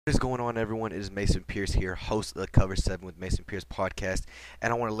What is going on, everyone? It is Mason Pierce here, host of the Cover 7 with Mason Pierce podcast,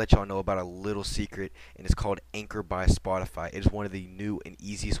 and I want to let y'all know about a little secret, and it's called Anchor by Spotify. It is one of the new and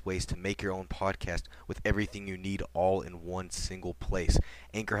easiest ways to make your own podcast with everything you need all in one single place.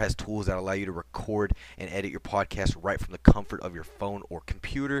 Anchor has tools that allow you to record and edit your podcast right from the comfort of your phone or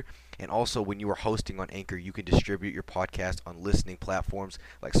computer, and also when you are hosting on Anchor, you can distribute your podcast on listening platforms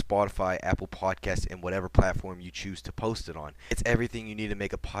like Spotify, Apple Podcasts, and whatever platform you choose to post it on. It's everything you need to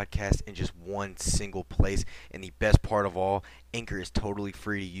make a podcast in just one single place, and the best part of all, Anchor is totally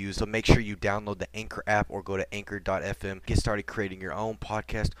free to use, so make sure you download the Anchor app or go to anchor.fm, get started creating your own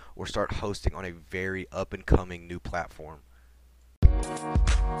podcast, or start hosting on a very up-and-coming new platform.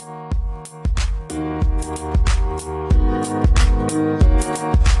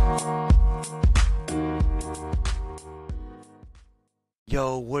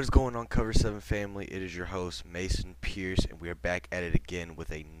 Yo, what is going on, Cover 7 family? It is your host, Mason Pierce, and we are back at it again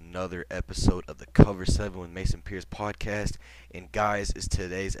with another episode of the Cover 7 with Mason Pierce podcast. And guys, is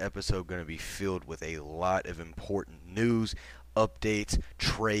today's episode going to be filled with a lot of important news, updates,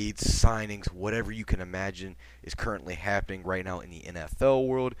 trades, signings, whatever you can imagine is currently happening right now in the NFL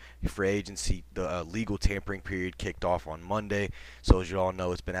world. Free agency, the legal tampering period kicked off on Monday, so as you all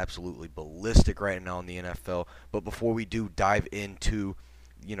know, it's been absolutely ballistic right now in the NFL. But before we do dive into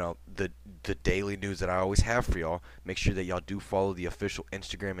the daily news that I always have for y'all, make sure that y'all do follow the official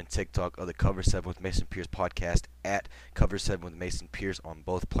Instagram and TikTok of the Cover 7 with Mason Pierce podcast at Cover 7 with Mason Pierce on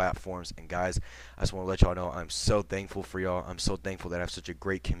both platforms. And guys, I just want to let y'all know I'm so thankful for y'all. I'm so thankful that I have such a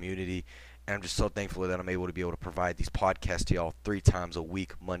great community, and I'm just so thankful that I'm able to provide these podcasts to y'all 3 times a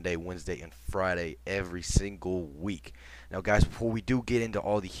week, Monday, Wednesday, and Friday, every single week. Now, guys, before we do get into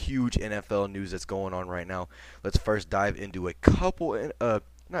all the huge NFL news that's going on right now, let's first dive into a couple,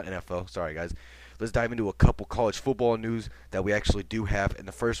 not NFL, sorry guys. Let's dive into a couple college football news that we actually do have, and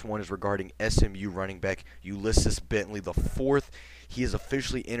the first one is regarding SMU running back Ulysses Bentley the fourth. He has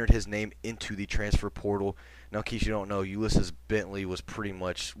officially entered his name into the transfer portal. Now, in case you don't know, Ulysses Bentley was pretty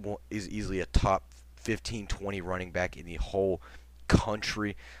much is easily a top 15, 20 running back in the whole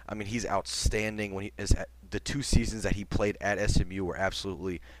country. I mean, he's outstanding. When he is at the 2 seasons that he played at SMU were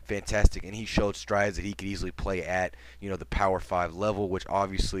absolutely fantastic, and he showed strides that he could easily play at the Power 5 level, which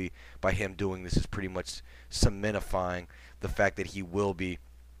obviously by him doing this is pretty much cementifying the fact that he will be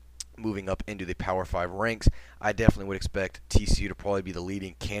moving up into the Power 5 ranks. I definitely would expect TCU to probably be the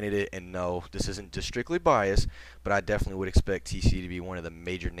leading candidate, and no, this isn't just strictly bias, but I definitely would expect TCU to be one of the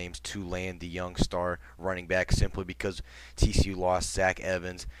major names to land the young star running back, simply because TCU lost Zach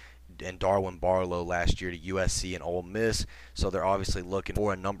Evans and Darwin Barlow last year to USC and Ole Miss, so they're obviously looking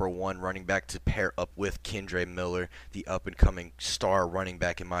for a number 1 running back to pair up with Kendre Miller, the up-and-coming star running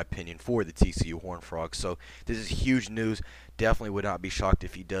back, in my opinion, for the TCU Horned Frogs. So this is huge news. Definitely would not be shocked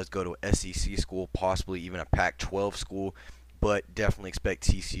if he does go to a SEC school, possibly even a Pac-12 school, but definitely expect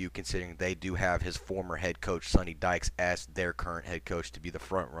TCU, considering they do have his former head coach, Sonny Dykes, as their current head coach, to be the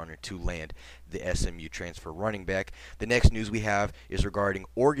front runner to land the SMU transfer running back. The next news we have is regarding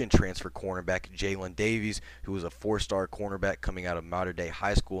Oregon transfer cornerback Jalen Davies, who is a 4-star cornerback coming out of Mater Dei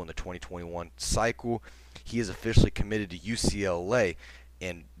High School in the 2021 cycle. He is officially committed to UCLA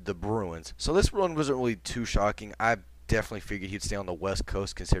and the Bruins. So this one wasn't really too shocking. I definitely figured he'd stay on the West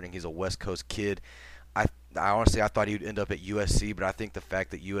Coast, considering he's a West Coast kid. I honestly thought he would end up at USC, but I think the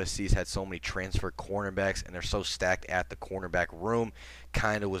fact that USC's had so many transfer cornerbacks and they're so stacked at the cornerback room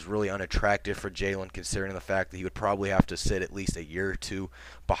kind of was really unattractive for Jalen, considering the fact that he would probably have to sit at least a year or two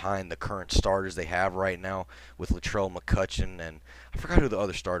behind the current starters they have right now with Latrell McCutcheon, and I forgot who the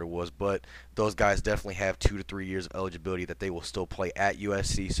other starter was, but those guys definitely have 2 to 3 years of eligibility that they will still play at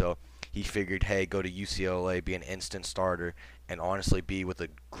USC, so he figured, hey, go to UCLA, be an instant starter, and honestly be with a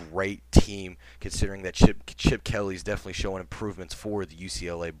great team, considering that Chip Kelly's definitely showing improvements for the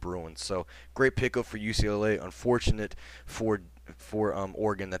UCLA Bruins. So great pickup for UCLA. Unfortunate for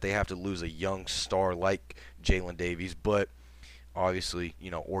Oregon that they have to lose a young star like Jalen Davies, but obviously,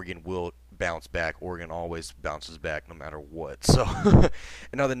 Oregon will bounce back. Oregon always bounces back no matter what. So, and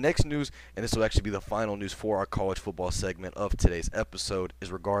now the next news, and this will actually be the final news for our college football segment of today's episode,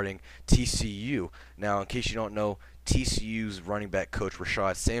 is regarding TCU. Now, in case you don't know, TCU's running back coach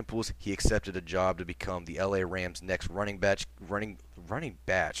Rashad Samples, he accepted a job to become the LA Rams' next running batch.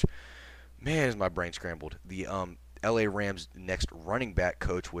 Man, is my brain scrambled. The LA Rams' next running back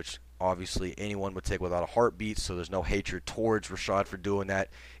coach, which obviously anyone would take without a heartbeat, so there's no hatred towards Rashad for doing that.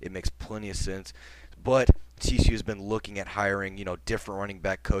 It makes plenty of sense. But TCU has been looking at hiring, different running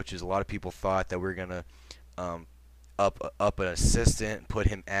back coaches. A lot of people thought that we were going to up an assistant and put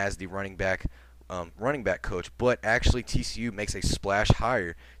him as the running back running back coach, but actually TCU makes a splash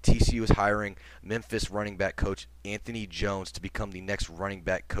hire. TCU is hiring Memphis running back coach Anthony Jones to become the next running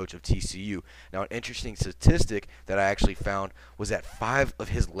back coach of TCU. Now, an interesting statistic that I actually found was that 5 of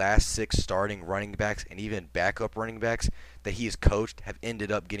his last 6 starting running backs and even backup running backs that he has coached have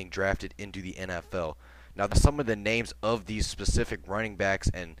ended up getting drafted into the NFL. Now, some of the names of these specific running backs,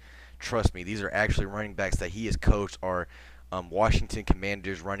 and trust me, these are actually running backs that he has coached, are Washington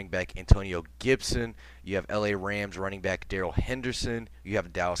Commanders running back Antonio Gibson. You have LA Rams running back Darrell Henderson. You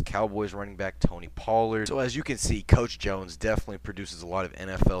have Dallas Cowboys running back Tony Pollard. So as you can see, Coach Jones definitely produces a lot of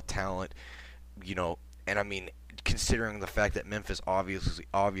NFL talent, and I mean, considering the fact that Memphis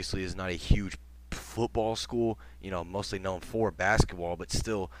obviously is not a huge football school, mostly known for basketball, but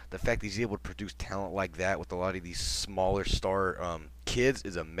still, the fact that he's able to produce talent like that with a lot of these smaller star kids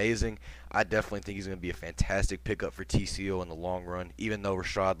is amazing. I definitely think he's going to be a fantastic pickup for TCU in the long run. Even though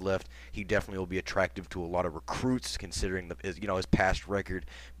Rashad left, he definitely will be attractive to a lot of recruits, considering his past record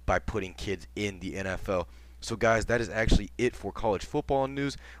by putting kids in the NFL. So guys, that is actually it for college football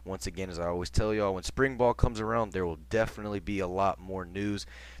news. Once again, as I always tell y'all, when spring ball comes around, there will definitely be a lot more news.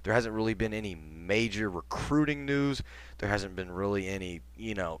 There hasn't really been any major recruiting news. There hasn't been really any,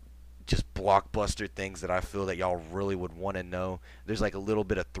 just blockbuster things that I feel that y'all really would want to know. There's like a little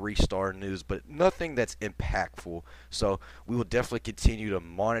bit of 3-star news, but nothing that's impactful. So we will definitely continue to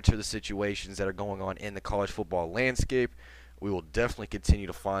monitor the situations that are going on in the college football landscape. We will definitely continue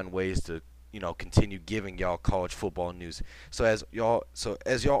to find ways to continue giving y'all college football news. So as y'all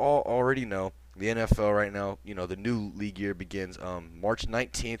all already know, the NFL right now, the new league year begins March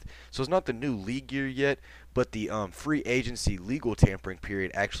 19th. So it's not the new league year yet, but the free agency legal tampering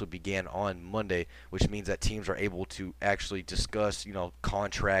period actually began on Monday, which means that teams are able to actually discuss,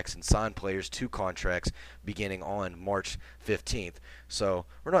 contracts and sign players to contracts beginning on March 15th. So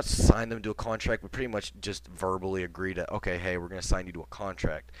we're not signing them to a contract, we pretty much just verbally agree to, okay, hey, we're going to sign you to a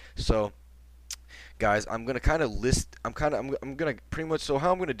contract. So guys, I'm gonna kind of list. I'm gonna pretty much. So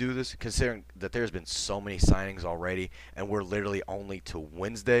how I'm gonna do this, considering that there's been so many signings already, and we're literally only to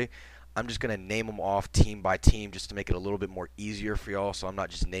Wednesday. I'm just gonna name them off team by team, just to make it a little bit more easier for y'all. So I'm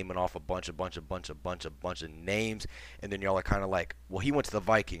not just naming off a bunch of names, and then y'all are kind of like, well, he went to the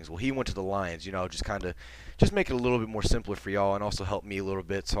Vikings, well, he went to the Lions. Just make it a little bit more simpler for y'all, and also help me a little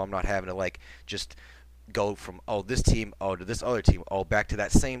bit, so I'm not having to just go from this team to this other team back to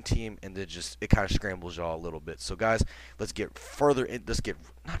that same team, and then it kind of scrambles y'all a little bit. So guys, let's get further in.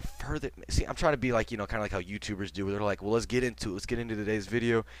 Not further. See, I'm trying to be kind of like how YouTubers do, where they're like, well, let's get into today's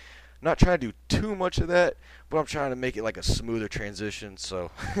video. Not trying to do too much of that, but I'm trying to make it like a smoother transition.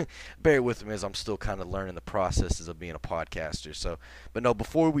 So bear with me as I'm still kind of learning the processes of being a podcaster. So, but no,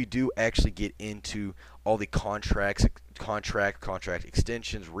 before we do actually get into all the contract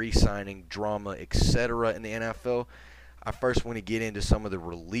extensions, re-signing, drama, etc. in the NFL, I first want to get into some of the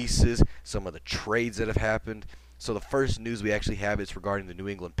releases, some of the trades that have happened. So the first news we actually have is regarding the New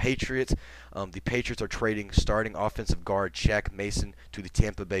England Patriots. The Patriots are trading starting offensive guard Shaq Mason to the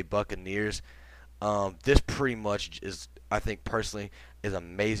Tampa Bay Buccaneers. This pretty much is, I think personally, is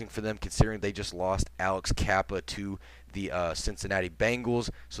amazing for them, considering they just lost Alex Kappa to the Cincinnati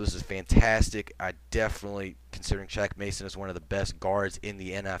Bengals. So this is fantastic. I definitely, considering Shaq Mason is one of the best guards in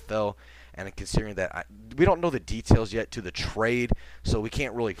the NFL, and considering that we don't know the details yet to the trade, so we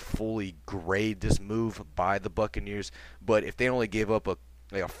can't really fully grade this move by the Buccaneers. But if they only gave up a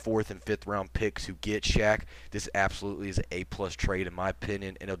 4th and 5th round pick to get Shaq, this absolutely is an A+ trade in my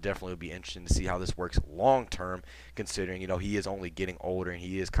opinion, and it'll definitely be interesting to see how this works long term, considering he is only getting older and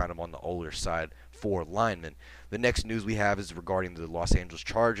he is kind of on the older side for linemen. The next news we have is regarding the Los Angeles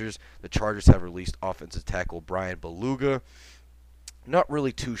Chargers. The Chargers have released offensive tackle Brian Beluga. Not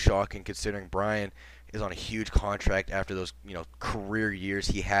really too shocking, considering Brian is on a huge contract after those career years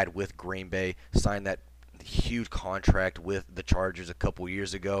he had with Green Bay. Signed that huge contract with the Chargers a couple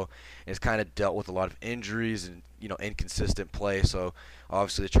years ago, and has kind of dealt with a lot of injuries and inconsistent play. So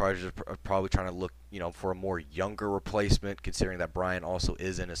obviously the Chargers are probably trying to look for a more younger replacement, considering that Brian also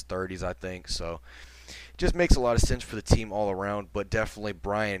is in his 30s, I think. So just makes a lot of sense for the team all around. But definitely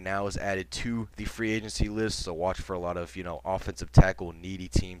Brian now is added to the free agency list, so watch for a lot of offensive tackle needy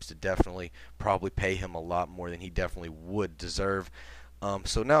teams to definitely probably pay him a lot more than he definitely would deserve.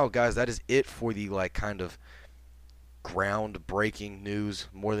 So now, guys, that is it for the kind of groundbreaking news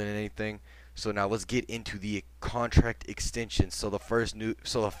more than anything. So now let's get into the contract extension. So the first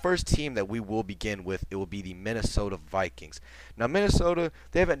team that we will begin with, it will be the Minnesota Vikings. Now Minnesota,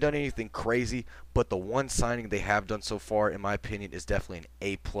 they haven't done anything crazy, but the one signing they have done so far, in my opinion, is definitely an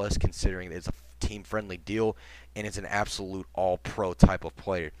A+, considering it's a team-friendly deal and it's an absolute all-pro type of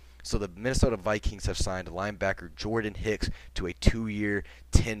player. So the Minnesota Vikings have signed linebacker Jordan Hicks to a 2-year,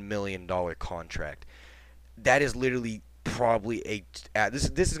 $10 million contract. That is literally probably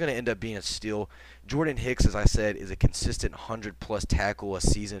this is going to end up being a steal. Jordan Hicks, as I said, is a consistent 100-plus tackle a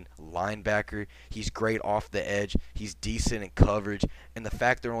season linebacker. He's great off the edge. He's decent in coverage, and the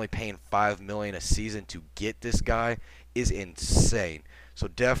fact they're only paying $5 million a season to get this guy is insane. So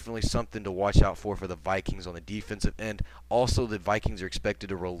definitely something to watch out for the Vikings on the defensive end. Also, the Vikings are expected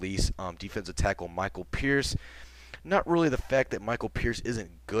to release defensive tackle Michael Pierce. Not really the fact that Michael Pierce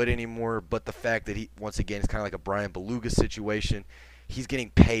isn't good anymore, but the fact that he, once again, is kind of like a Brian Beluga situation. He's getting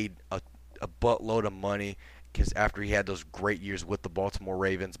paid a buttload of money because after he had those great years with the Baltimore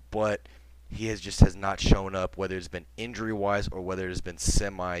Ravens, but he has not shown up, whether it's been injury-wise or whether it's been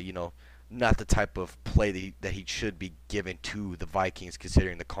not the type of play that he should be given to the Vikings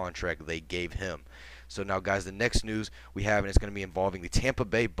considering the contract they gave him. So now, guys, the next news we have, and it's going to be involving the Tampa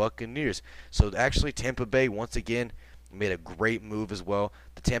Bay Buccaneers. So actually, Tampa Bay, once again, made a great move as well.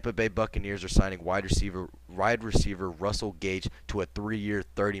 The Tampa Bay Buccaneers are signing wide receiver Russell Gage to a 3-year,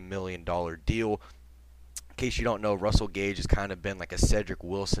 $30 million deal. In case you don't know, Russell Gage has kind of been like a Cedric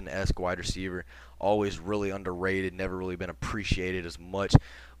Wilson-esque wide receiver, always really underrated, never really been appreciated as much.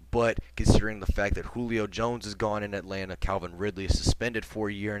 But considering the fact that Julio Jones is gone in Atlanta, Calvin Ridley is suspended for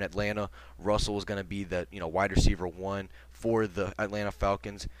a year in Atlanta, Russell is going to be the wide receiver one for the Atlanta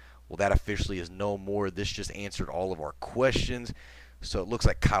Falcons. Well, that officially is no more. This just answered all of our questions. So it looks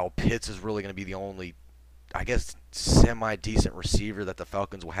like Kyle Pitts is really going to be the only, I guess, semi-decent receiver that the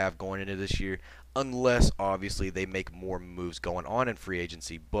Falcons will have going into this year, unless, obviously, they make more moves going on in free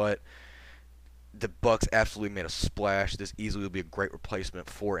agency. But the Bucs absolutely made a splash. This easily will be a great replacement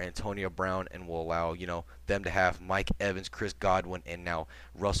for Antonio Brown and will allow, them to have Mike Evans, Chris Godwin, and now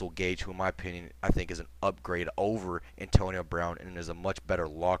Russell Gage, who in my opinion I think is an upgrade over Antonio Brown and is a much better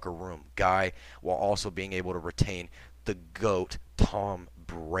locker room guy, while also being able to retain the GOAT, Tom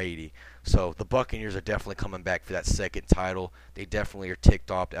Brady. So the Buccaneers are definitely coming back for that second title. They definitely are ticked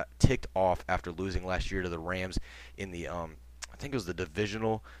off after losing last year to the Rams in the I think it was the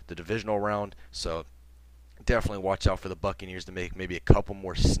divisional round. So definitely watch out for the Buccaneers to make maybe a couple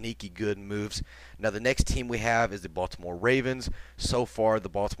more sneaky good moves. Now the next team we have is the Baltimore Ravens. So far, the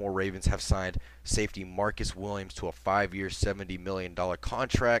Baltimore Ravens have signed safety Marcus Williams to a 5-year, $70 million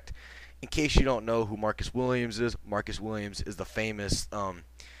contract. In case you don't know who Marcus Williams is the famous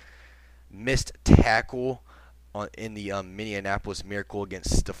missed tackle in the Minneapolis Miracle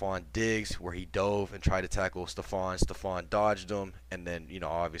against Stephon Diggs, where he dove and tried to tackle Stephon. Stephon dodged him, and then,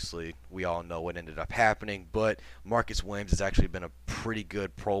 obviously, we all know what ended up happening. But Marcus Williams has actually been a pretty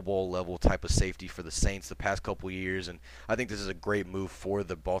good Pro Bowl level type of safety for the Saints the past couple years, and I think this is a great move for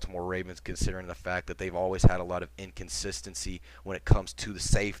the Baltimore Ravens, considering the fact that they've always had a lot of inconsistency when it comes to the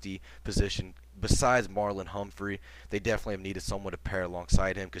safety position. Besides Marlon Humphrey, they definitely have needed someone to pair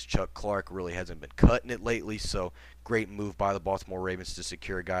alongside him because Chuck Clark really hasn't been cutting it lately. So great move by the Baltimore Ravens to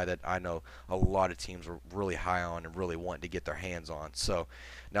secure a guy that I know a lot of teams are really high on and really wanting to get their hands on. So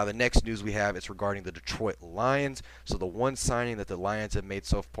now the next news we have is regarding the Detroit Lions. So the one signing that the Lions have made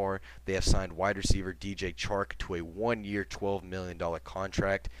so far, they have signed wide receiver DJ Chark to a 1-year, $12 million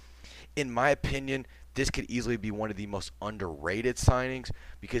contract. In my opinion, this could easily be one of the most underrated signings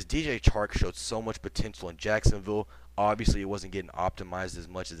because DJ Chark showed so much potential in Jacksonville. Obviously, it wasn't getting optimized as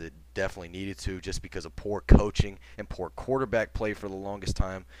much as it definitely needed to just because of poor coaching and poor quarterback play for the longest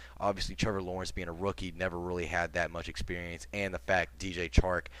time. Obviously, Trevor Lawrence being a rookie never really had that much experience, and the fact DJ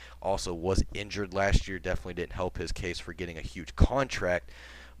Chark also was injured last year definitely didn't help his case for getting a huge contract.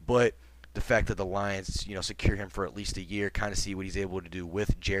 But the fact that the Lions, secure him for at least a year, kind of see what he's able to do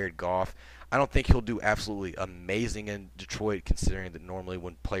with Jared Goff. I don't think he'll do absolutely amazing in Detroit, considering that normally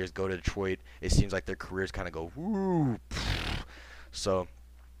when players go to Detroit, it seems like their careers kind of go, woo. So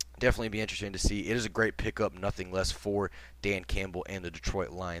definitely be interesting to see. It is a great pickup, nothing less for Dan Campbell and the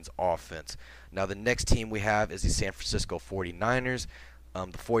Detroit Lions offense. Now the next team we have is the San Francisco 49ers.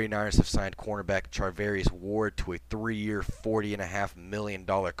 The 49ers have signed cornerback Charvarius Ward to a 3-year, $40.5 million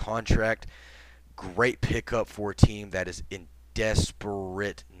contract. Great pickup for a team that is in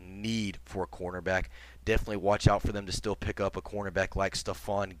desperate need for a cornerback. Definitely watch out for them to still pick up a cornerback like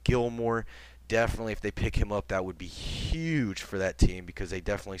Stephon Gilmore. Definitely, if they pick him up, that would be huge for that team because they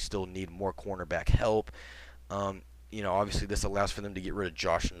definitely still need more cornerback help. Obviously this allows for them to get rid of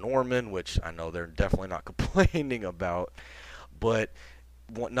Josh Norman, which I know they're definitely not complaining about. But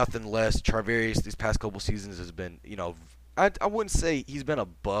nothing less, Charvarius these past couple seasons has been, I wouldn't say he's been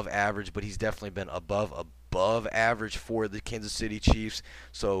above average, but he's definitely been above above average for the Kansas City Chiefs.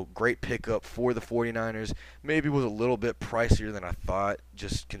 So great pickup for the 49ers. Maybe was a little bit pricier than I thought,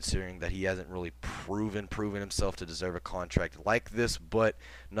 just considering that he hasn't really proven himself to deserve a contract like this, but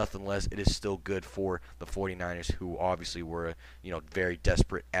nonetheless, it is still good for the 49ers, who obviously were, very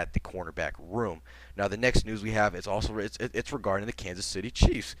desperate at the cornerback room. Now, the next news we have is also it's regarding the Kansas City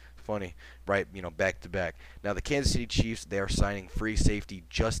Chiefs. Funny, right? Back to back. Now, the Kansas City Chiefs, they are signing free safety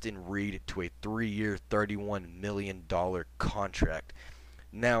Justin Reed to a 3-year, $31 million contract.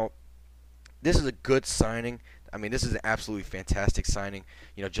 Now, this is a good signing. I mean, this is an absolutely fantastic signing.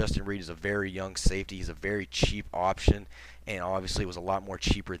 Justin Reed is a very young safety. He's a very cheap option, and obviously was a lot more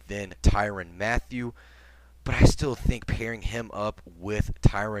cheaper than Tyrann Mathieu. But I still think pairing him up with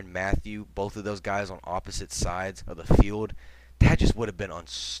Tyrann Mathieu, both of those guys on opposite sides of the field, that just would have been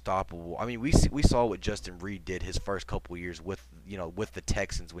unstoppable. I mean, we saw what Justin Reed did his first couple years with the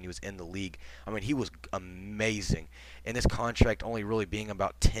Texans when he was in the league. I mean, he was amazing. And this contract only really being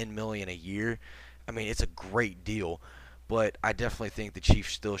about $10 million a year, I mean, it's a great deal. But I definitely think the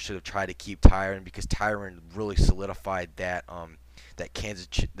Chiefs still should have tried to keep Tyrann, because Tyrann really solidified that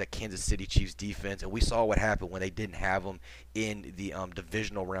Kansas City Chiefs defense, and we saw what happened when they didn't have him in the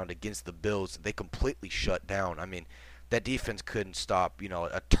divisional round against the Bills. They completely shut down. I mean, that defense couldn't stop,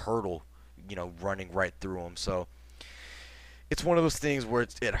 a turtle, running right through them. So it's one of those things where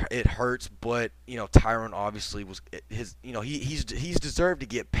it hurts, but Tyrann obviously was he's deserved to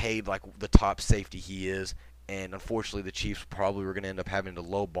get paid like the top safety he is. And unfortunately, the Chiefs probably were going to end up having to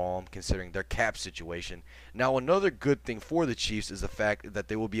lowball him considering their cap situation. Now, another good thing for the Chiefs is the fact that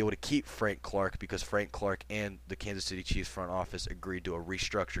they will be able to keep Frank Clark, because Frank Clark and the Kansas City Chiefs front office agreed to a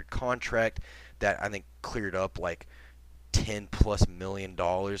restructured contract that I think cleared up like $10+ million.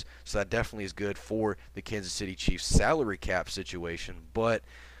 So that definitely is good for the Kansas City Chiefs salary cap situation. But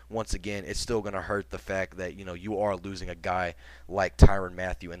once again, it's still going to hurt the fact that you are losing a guy like Tyrann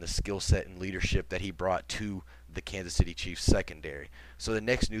Mathieu and the skill set and leadership that he brought to the Kansas City Chiefs secondary. So the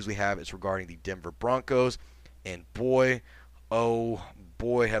next news we have is regarding the Denver Broncos, and boy, oh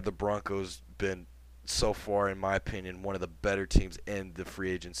boy, have the Broncos been so far, in my opinion, one of the better teams in the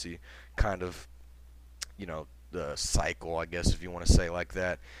free agency kind of the cycle, I guess, if you want to say like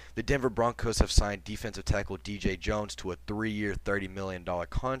that. The Denver Broncos have signed defensive tackle DJ Jones to a 3-year, $30 million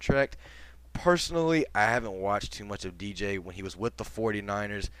contract. Personally, I haven't watched too much of DJ when he was with the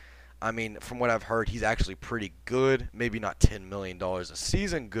 49ers. I mean, from what I've heard, he's actually pretty good. Maybe not $10 million a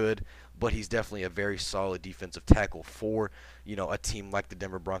season good, but he's definitely a very solid defensive tackle for, a team like the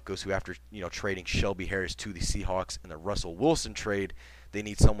Denver Broncos, who after, trading Shelby Harris to the Seahawks in the Russell Wilson trade, they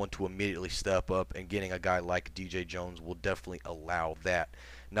need someone to immediately step up, and getting a guy like DJ Jones will definitely allow that.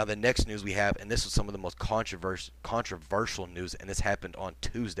 Now, the next news we have, and this is some of the most controversial news, and this happened on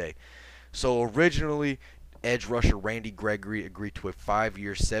Tuesday. So originally, edge rusher Randy Gregory agreed to a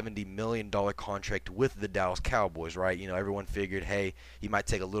 5-year, $70 million contract with the Dallas Cowboys, right? Everyone figured, hey, he might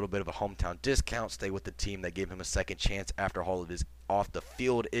take a little bit of a hometown discount, stay with the team that gave him a second chance after all of his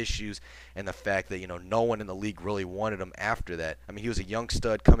off-the-field issues, and the fact that, no one in the league really wanted him after that. I mean, he was a young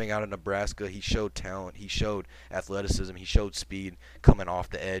stud coming out of Nebraska. He showed talent. He showed athleticism. He showed speed coming off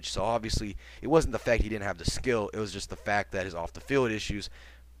the edge. So, obviously, it wasn't the fact he didn't have the skill. It was just the fact that his off-the-field issues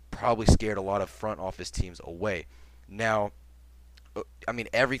probably scared a lot of front office teams away. Now, I mean,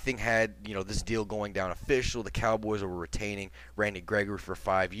 everything had, this deal going down official. The Cowboys were retaining Randy Gregory for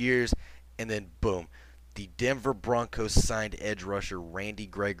 5 years, and then boom, the Denver Broncos signed edge rusher Randy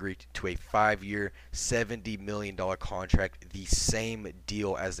Gregory to a 5-year, $70 million contract, the same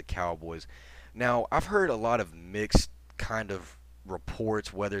deal as the Cowboys. Now, I've heard a lot of mixed kind of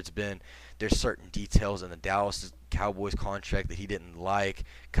reports, whether it's been there's certain details in the Dallas Cowboys contract that he didn't like,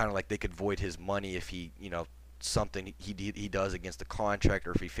 kind of like they could void his money if he, something he does against the contract,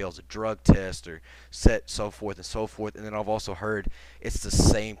 or if he fails a drug test, or so forth and so forth. And then I've also heard it's the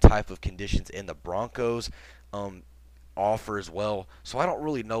same type of conditions in the Broncos offer as well. So I don't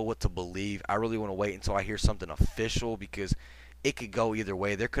really know what to believe. I really want to wait until I hear something official, because it could go either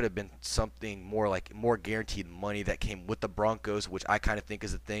way. There could have been something more guaranteed money that came with the Broncos, which I kind of think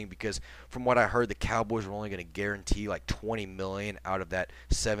is a thing, because from what I heard, the Cowboys were only going to guarantee like $20 million out of that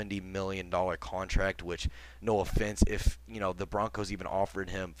 $70 million contract, which, no offense, if the Broncos even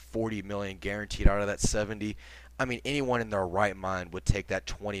offered him $40 million guaranteed out of that 70, I mean, anyone in their right mind would take that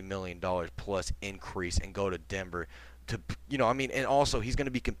 $20 million plus increase and go to Denver. And also he's going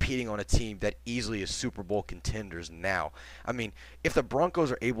to be competing on a team that easily is Super Bowl contenders now. I mean, if the Broncos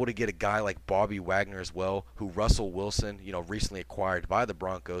are able to get a guy like Bobby Wagner as well, who Russell Wilson, recently acquired by the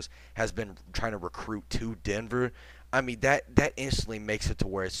Broncos, has been trying to recruit to Denver, I mean, that instantly makes it to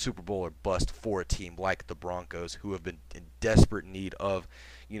where it's Super Bowl or bust for a team like the Broncos, who have been in desperate need of,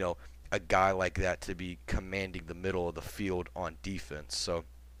 you know, a guy like that to be commanding the middle of the field on defense. So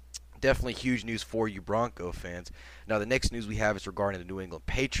definitely huge news for you Bronco fans. Now the next news we have is regarding the New England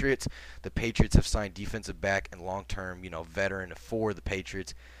Patriots. The Patriots have signed defensive back and long-term, veteran for the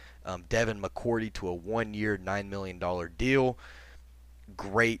Patriots, Devin McCourty, to a 1-year, $9 million deal.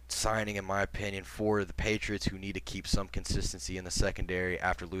 Great signing in my opinion for the Patriots, who need to keep some consistency in the secondary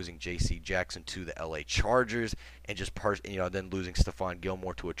after losing J.C. Jackson to the L.A. Chargers and then losing Stephon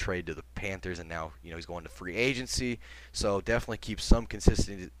Gilmore to a trade to the Panthers, and now he's going to free agency. So definitely keep some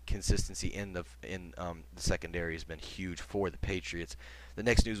consistency in the secondary has been huge for the Patriots. The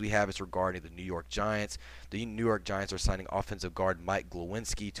next news we have is regarding the New York Giants. The New York Giants are signing offensive guard Mike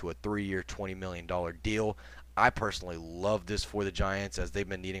Glowinski to a 3-year, $20 million deal. I personally love this for the Giants, as they've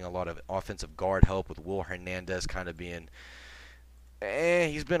been needing a lot of offensive guard help, with Will Hernandez kind of being,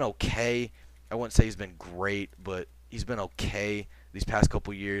 he's been okay. I wouldn't say he's been great, but he's been okay these past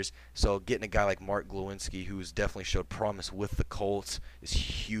couple years. So getting a guy like Mark Glowinski, who's definitely showed promise with the Colts, is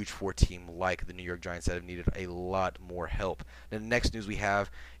huge for a team like the New York Giants that have needed a lot more help. Then the next news we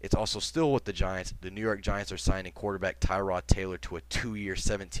have, it's also still with the Giants. The New York Giants are signing quarterback Tyrod Taylor to a 2-year,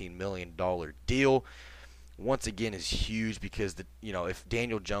 $17 million deal. Once again, is huge because if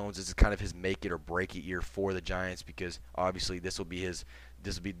Daniel Jones, this is kind of his make it or break it year for the Giants, because obviously this will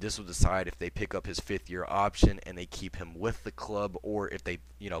decide if they pick up his 5th-year option and they keep him with the club, or if they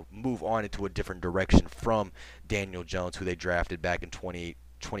move on into a different direction from Daniel Jones, who they drafted back in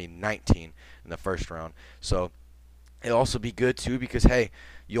 2019 in the first round. So it'll also be good too, because hey,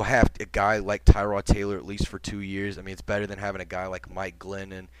 you'll have a guy like Tyrod Taylor at least for 2 years. I mean, it's better than having a guy like Mike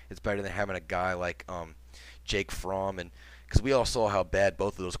Glennon. It's better than having a guy like Jake Fromm, and because we all saw how bad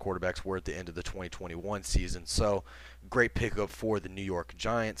both of those quarterbacks were at the end of the 2021 season. So great pickup for the New York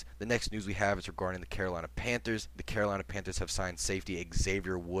Giants. The next news we have is regarding the Carolina Panthers. The Carolina Panthers have signed safety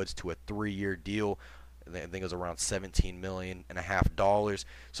Xavier Woods to a 3-year deal. I think it was around $17.5 million.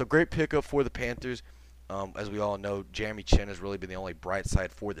 So great pickup for the Panthers. As we all know, Jeremy Chin has really been the only bright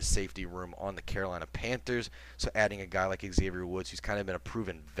side for the safety room on the Carolina Panthers. So adding a guy like Xavier Woods, who's kind of been a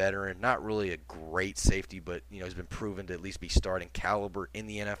proven veteran, not really a great safety, but he's been proven to at least be starting caliber in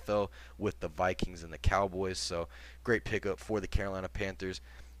the NFL with the Vikings and the Cowboys. So great pickup for the Carolina Panthers.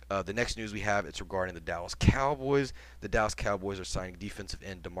 The next news we have, it's regarding the Dallas Cowboys. The Dallas Cowboys are signing defensive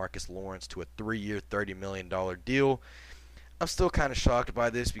end DeMarcus Lawrence to a 3-year, $30 million deal. I'm still kind of shocked by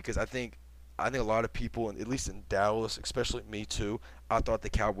this, because I think a lot of people, at least in Dallas, especially me too, I thought the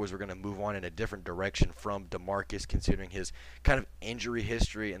Cowboys were going to move on in a different direction from DeMarcus, considering his kind of injury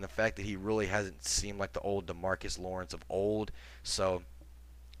history and the fact that he really hasn't seemed like the old DeMarcus Lawrence of old. So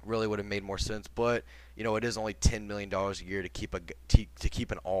really would have made more sense, but it is only $10 million a year to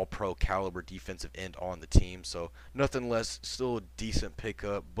keep an all-pro caliber defensive end on the team. So nothing less, still a decent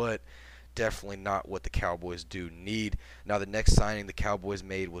pickup, but definitely not what the Cowboys do need. Now, the next signing the Cowboys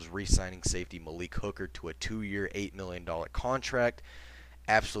made was re-signing safety Malik Hooker to a 2-year, $8 million contract.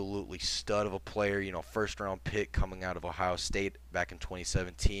 Absolutely stud of a player, first-round pick coming out of Ohio State back in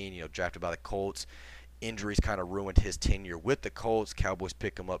 2017, drafted by the Colts. Injuries kind of ruined his tenure with the Colts. Cowboys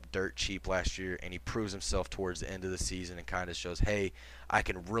pick him up dirt cheap last year, and he proves himself towards the end of the season and kind of shows, hey, I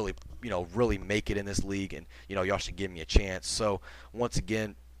can really, really make it in this league, and, y'all should give me a chance. So, once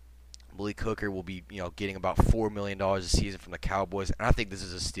again, Malik Hooker will be, getting about $4 million a season from the Cowboys, and I think this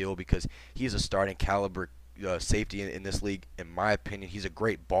is a steal because he's a starting caliber safety in this league. In my opinion, he's a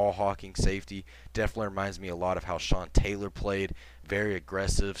great ball hawking safety. Definitely reminds me a lot of how Sean Taylor played. Very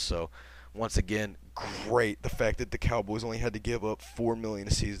aggressive. So, once again, great the fact that the Cowboys only had to give up $4 million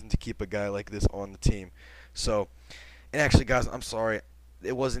a season to keep a guy like this on the team. So, and actually, guys, I'm sorry,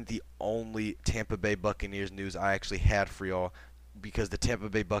 it wasn't the only Tampa Bay Buccaneers news I actually had for y'all, because the Tampa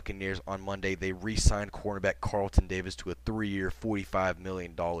Bay Buccaneers on Monday, they re-signed cornerback Carlton Davis to a 3-year, $45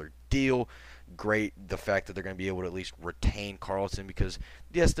 million deal. Great the fact that they're going to be able to at least retain Carlton, because,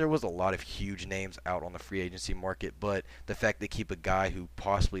 yes, there was a lot of huge names out on the free agency market, but the fact they keep a guy who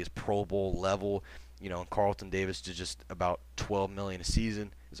possibly is Pro Bowl level, and Carlton Davis to just about $12 million a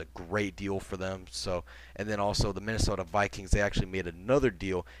season is a great deal for them. So, and then also the Minnesota Vikings, they actually made another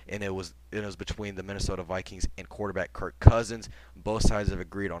deal, and it was between the Minnesota Vikings and quarterback Kirk Cousins. Both sides have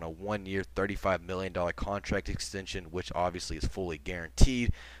agreed on a 1-year, $35 million contract extension, which obviously is fully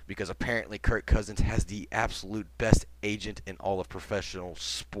guaranteed, because apparently Kirk Cousins has the absolute best agent in all of professional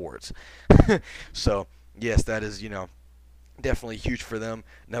sports. So, yes, that is, Definitely huge for them.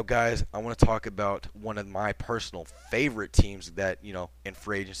 Now, guys, I want to talk about one of my personal favorite teams that, in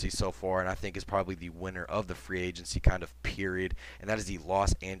free agency so far, and I think is probably the winner of the free agency kind of period, and that is the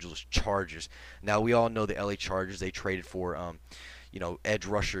Los Angeles Chargers. Now, we all know the LA Chargers. They traded for, edge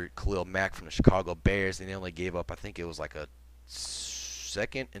rusher Khalil Mack from the Chicago Bears, and they only gave up, I think it was like a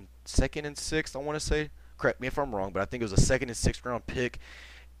second and sixth, I want to say. Correct me if I'm wrong, but I think it was a second and sixth round pick,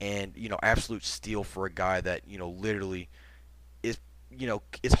 and absolute steal for a guy that literally is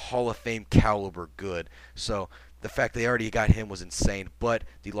is Hall of Fame caliber good. So the fact they already got him was insane. But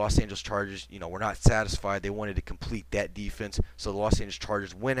the Los Angeles Chargers, were not satisfied. They wanted to complete that defense. So the Los Angeles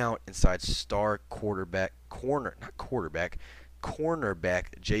Chargers went out and signed star cornerback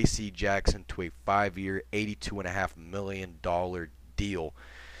J.C. Jackson to a 5-year, $82.5 million deal.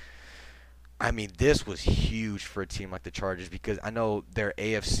 I mean, this was huge for a team like the Chargers because I know their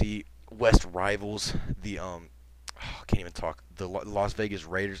AFC West rivals, I can't even talk. The Las Vegas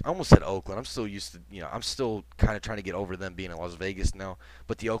Raiders. I almost said Oakland. I'm still used to, I'm still kind of trying to get over them being in Las Vegas now.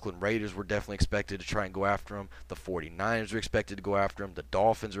 But the Oakland Raiders were definitely expected to try and go after him. The 49ers were expected to go after him. The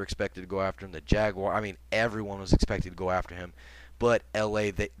Dolphins were expected to go after him. The Jaguars. I mean, everyone was expected to go after him. But LA,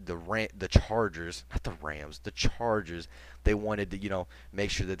 the Chargers, not the Rams, the Chargers, they wanted to, make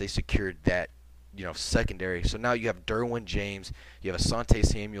sure that they secured that secondary. So now you have Derwin James, you have Asante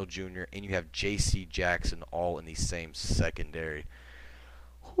Samuel Jr., and you have J.C. Jackson all in the same secondary.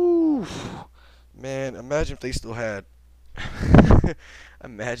 Whew. Man, imagine if they still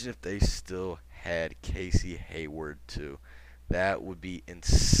had Casey Hayward too. That would be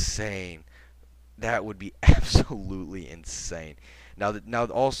insane. That would be absolutely insane. Now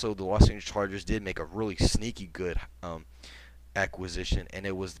also the Los Angeles Chargers did make a really sneaky good acquisition, and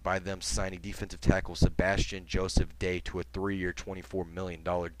it was by them signing defensive tackle Sebastian Joseph Day to a 3-year, $24 million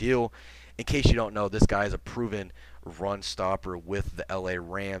deal. In case you don't know, this guy is a proven run stopper with the LA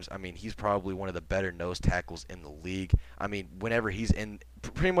Rams. I mean, he's probably one of the better nose tackles in the league. I mean,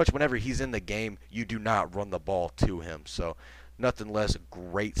 pretty much whenever he's in the game, you do not run the ball to him. So, nothing less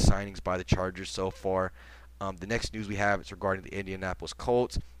great signings by the Chargers so far. The next news we have is regarding the Indianapolis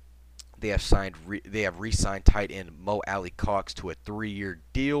Colts. They have re-signed tight end Mo Alley Cox to a 3-year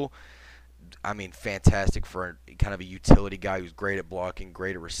deal. I mean, fantastic for kind of a utility guy who's great at blocking,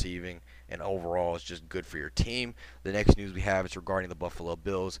 great at receiving, and overall is just good for your team. The next news we have is regarding the Buffalo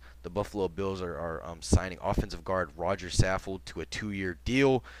Bills. The Buffalo Bills are signing offensive guard Roger Saffold to a 2-year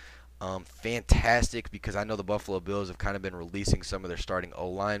deal. Fantastic, because I know the Buffalo Bills have kind of been releasing some of their starting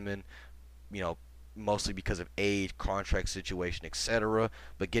O-linemen, mostly because of age, contract situation, etc.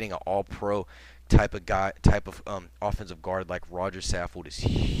 But getting an all-pro type of offensive guard like Roger Saffold is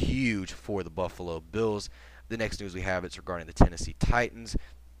huge for the Buffalo Bills. The next news we have is regarding the Tennessee Titans.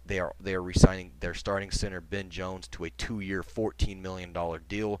 They are re-signing their starting center Ben Jones to a 2-year, $14 million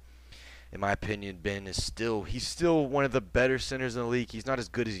deal. In my opinion, Ben is still one of the better centers in the league. He's not as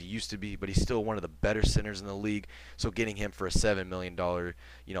good as he used to be, but he's still one of the better centers in the league. So getting him for a $7 million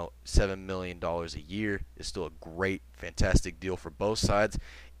a year is still a great, fantastic deal for both sides.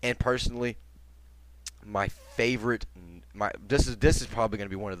 And personally, this is probably going to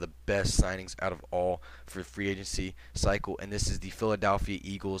be one of the best signings out of all for the free agency cycle, and this is the Philadelphia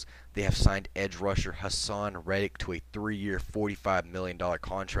Eagles. They have signed edge rusher Hassan Reddick to a 3-year, $45 million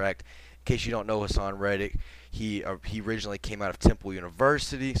contract. In case you don't know Hassan Reddick, he originally came out of Temple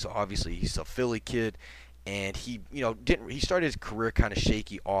University, so obviously he's a Philly kid, and he started his career kind of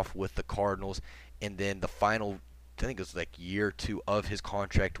shaky off with the Cardinals, and then the final, I think it was like year or two of his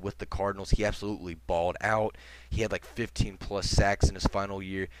contract with the Cardinals, he absolutely balled out. He had like 15 plus sacks in his final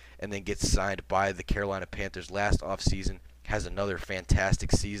year, and then gets signed by the Carolina Panthers last offseason. Has another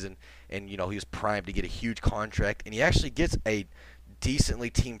fantastic season, and he was primed to get a huge contract, and he actually gets a decently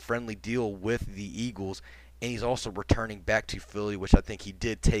team-friendly deal with the Eagles, and he's also returning back to Philly, which I think he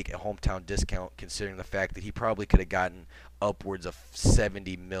did take a hometown discount, considering the fact that he probably could have gotten upwards of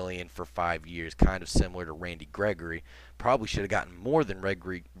 $70 million for 5 years, kind of similar to Randy Gregory. Probably should have gotten more than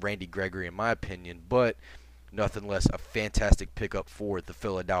Randy Gregory, in my opinion, but nothing less a fantastic pickup for the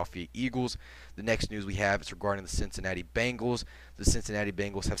Philadelphia Eagles. The next news we have is regarding the Cincinnati Bengals. The Cincinnati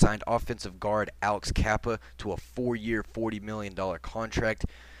Bengals have signed offensive guard Alex Kappa to a 4-year, $40 million contract.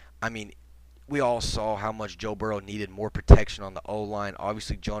 I mean, we all saw how much Joe Burrow needed more protection on the O-line.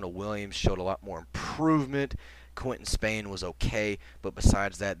 Obviously, Jonah Williams showed a lot more improvement. Quentin Spain was okay, but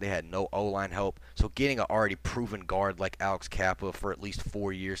besides that, they had no O-line help. So getting an already proven guard like Alex Kappa for at least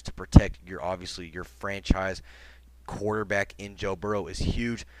 4 years to protect your franchise quarterback in Joe Burrow is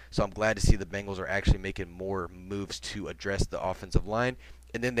huge. So I'm glad to see the Bengals are actually making more moves to address the offensive line.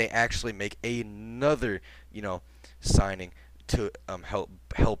 And then they actually make another, signing to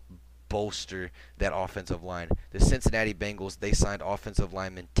help bolster that offensive line. The Cincinnati Bengals, they signed offensive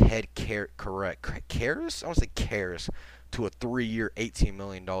lineman Ted Karras? I want to say Karras to a 3-year, $18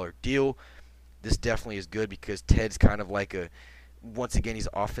 million deal. This definitely is good because Ted's kind of like once again, he's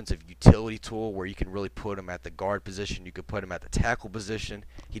an offensive utility tool where you can really put him at the guard position. You could put him at the tackle position.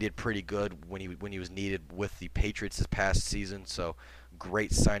 He did pretty good when he was needed with the Patriots this past season. So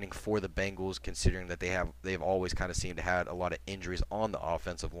great signing for the Bengals, considering that they've always kind of seemed to have a lot of injuries on the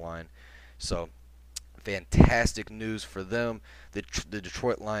offensive line. So fantastic news for them. The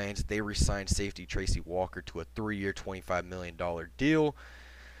Detroit Lions, they re-signed safety Tracy Walker to a 3-year, $25 million deal.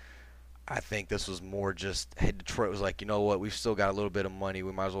 I think this was more just, hey, Detroit was like, you know what, we've still got a little bit of money.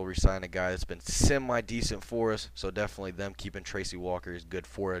 We might as well re-sign a guy that's been semi-decent for us. So definitely them keeping Tracy Walker is good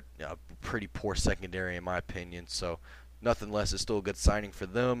for a pretty poor secondary in my opinion. So nothing less is still a good signing for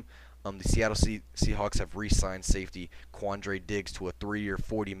them. The Seattle Seahawks have re-signed safety Quandre Diggs to a 3-year,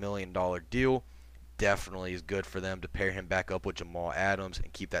 $40 million deal. Definitely is good for them to pair him back up with Jamal Adams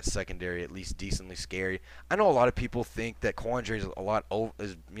and keep that secondary at least decently scary. I know a lot of people think that Quandre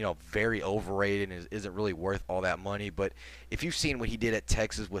is very overrated and isn't really worth all that money, but if you've seen what he did at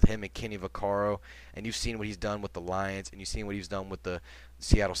Texas with him and Kenny Vaccaro, and you've seen what he's done with the Lions, and you've seen what he's done with the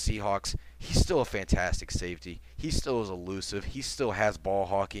Seattle Seahawks, he's still a fantastic safety. He still is elusive. He still has ball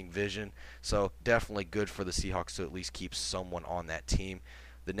hawking vision, so definitely good for the Seahawks to at least keep someone on that team.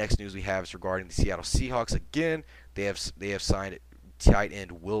 The next news we have is regarding the Seattle Seahawks. Again, they have signed tight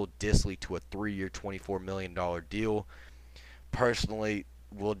end Will Dissly to a 3-year, $24 million deal. Personally,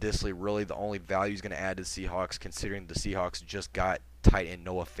 Will Dissly really the only value he's going to add to the Seahawks, considering the Seahawks just got tight end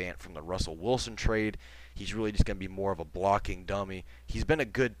Noah Fant from the Russell Wilson trade. He's really just going to be more of a blocking dummy. He's been a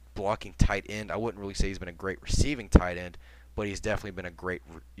good blocking tight end. I wouldn't really say he's been a great receiving tight end, but he's definitely been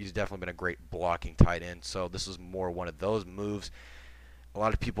a great blocking tight end. So this is more one of those moves. A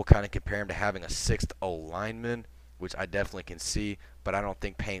lot of people kind of compare him to having a sixth O lineman, which I definitely can see, but I don't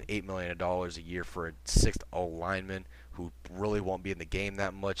think paying $8 million a year for a sixth O lineman who really won't be in the game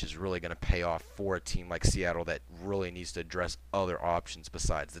that much is really going to pay off for a team like Seattle that really needs to address other options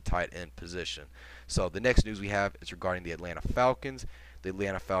besides the tight end position. So the next news we have is regarding the Atlanta Falcons. The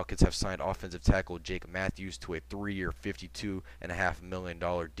Atlanta Falcons have signed offensive tackle Jake Matthews to a 3-year, $52.5 million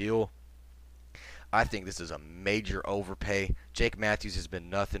deal. I think this is a major overpay. Jake Matthews has been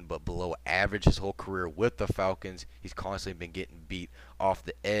nothing but below average his whole career with the Falcons. He's constantly been getting beat off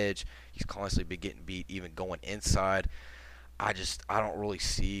the edge. He's constantly been getting beat even going inside. I don't really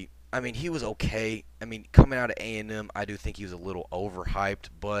see. I mean, he was okay. I mean, coming out of A&M, I do think he was a little overhyped,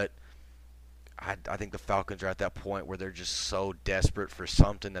 but I think the Falcons are at that point where they're just so desperate for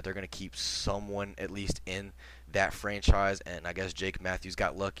something that they're going to keep someone at least in that franchise, and I guess Jake Matthews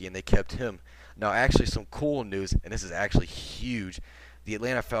got lucky and they kept him. Now, actually, some cool news, and this is actually huge. The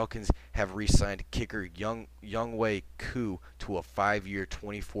Atlanta Falcons have re-signed kicker Younghoe Koo to a 5-year,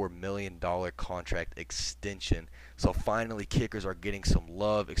 $24 million contract extension. So finally, kickers are getting some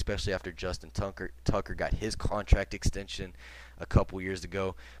love, especially after Justin Tucker got his contract extension a couple years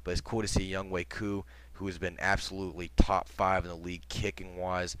ago. But it's cool to see Younghoe Koo, who has been absolutely top 5 in the league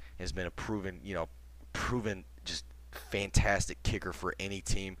kicking-wise, has been a proven just fantastic kicker for any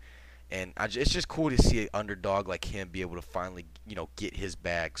team. And it's just cool to see an underdog like him be able to finally, get his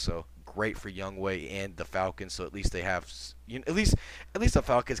bag. So great for Younghoe and the Falcons. So at least they have, at least the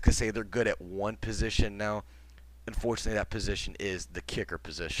Falcons could say they're good at one position now. Unfortunately, that position is the kicker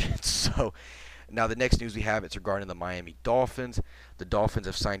position. So now the next news we have is regarding the Miami Dolphins. The Dolphins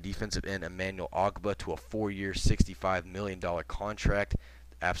have signed defensive end Emmanuel Ogbah to a 4-year, $65 million contract.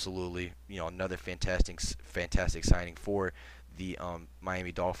 Absolutely, another fantastic signing for the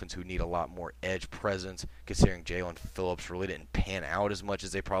Miami Dolphins, who need a lot more edge presence, considering Jalen Phillips really didn't pan out as much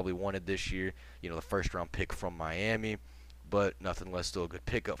as they probably wanted this year. The first-round pick from Miami, but nothing less, still a good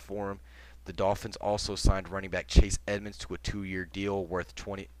pickup for him. The Dolphins also signed running back Chase Edmonds to a 2-year deal worth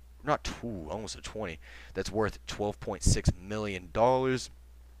almost 20. That's worth $12.6 million.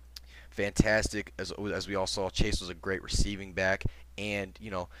 Fantastic. As we all saw, Chase was a great receiving back and,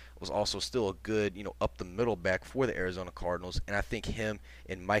 was also still a good, up the middle back for the Arizona Cardinals. And I think him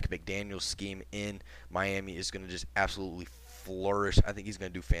and Mike McDaniel's scheme in Miami is going to just absolutely flourish. I think he's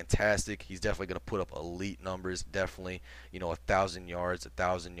going to do fantastic. He's definitely going to put up elite numbers. Definitely, 1,000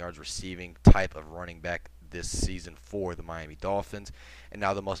 yards receiving type of running back this season for the Miami Dolphins. And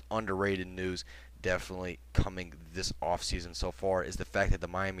now the most underrated news definitely coming this offseason so far is the fact that the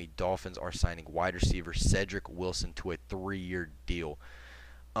Miami Dolphins are signing wide receiver Cedric Wilson to a 3-year deal.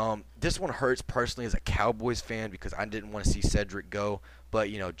 This one hurts personally as a Cowboys fan because I didn't want to see Cedric go, But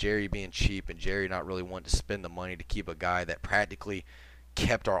Jerry being cheap and Jerry not really wanting to spend the money to keep a guy that practically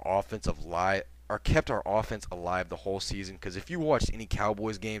kept our offense alive or kept our offense alive the whole season. Because if you watched any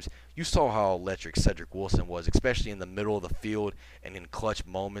Cowboys games, you saw how electric Cedric Wilson was, especially in the middle of the field and in clutch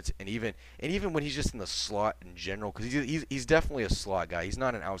moments, and even when he's just in the slot in general. Because he's definitely a slot guy. He's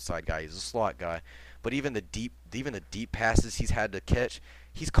not an outside guy. He's a slot guy. But even the deep passes he's had to catch,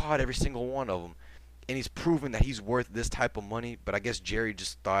 he's caught every single one of them. And he's proven that he's worth this type of money. But I guess Jerry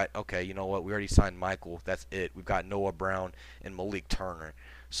just thought, okay, you know what? We already signed Michael. That's it. We've got Noah Brown and Malik Turner.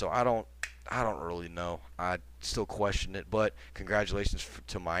 So I don't really know. I still question it. But congratulations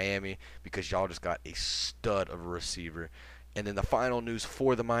to Miami, because y'all just got a stud of a receiver. And then the final news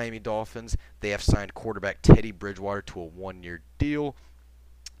for the Miami Dolphins, they have signed quarterback Teddy Bridgewater to a 1-year deal.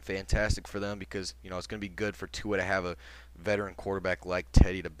 Fantastic for them, because it's going to be good for Tua to have a veteran quarterback like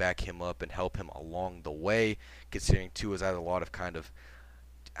Teddy to back him up and help him along the way, considering Tua's had a lot of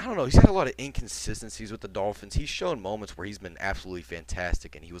I don't know, he's had a lot of inconsistencies with the Dolphins. He's shown moments where he's been absolutely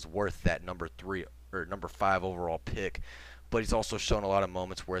fantastic and he was worth that number 3 or number 5 overall pick. But he's also shown a lot of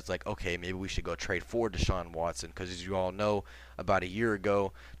moments where it's like, okay, maybe we should go trade for Deshaun Watson, because as you all know, about a year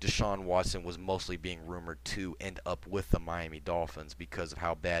ago, Deshaun Watson was mostly being rumored to end up with the Miami Dolphins because of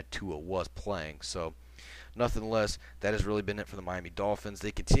how bad Tua was playing. So nothing less, that has really been it for the Miami Dolphins.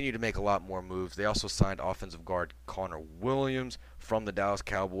 They continue to make a lot more moves. They also signed offensive guard Connor Williams from the Dallas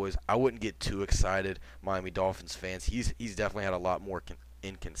Cowboys. I wouldn't get too excited, Miami Dolphins fans. He's definitely had a lot more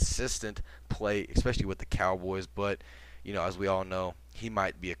inconsistent play, especially with the Cowboys, but as we all know, he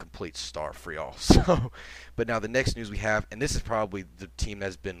might be a complete star for y'all. So, but now the next news we have, and this is probably the team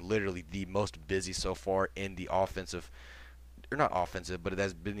that's been literally the most busy so far in the offensive, or not offensive, but it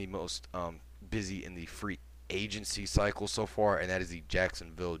has been the most busy in the free agency cycle so far, and that is the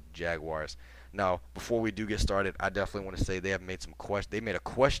Jacksonville Jaguars. Now, before we do get started, I definitely want to say they have made they made a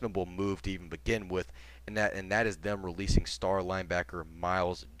questionable move to even begin with, and that is them releasing star linebacker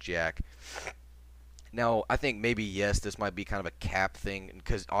Miles Jack. Now, I think maybe, yes, this might be kind of a cap thing,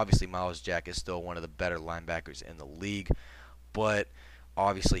 because obviously Miles Jack is still one of the better linebackers in the league, but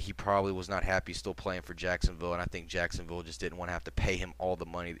obviously he probably was not happy still playing for Jacksonville, and I think Jacksonville just didn't want to have to pay him all the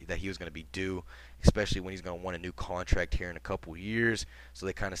money that he was going to be due, especially when he's going to want a new contract here in a couple years. So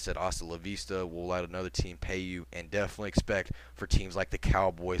they kind of said, hasta la vista, we'll let another team pay you, and definitely expect for teams like the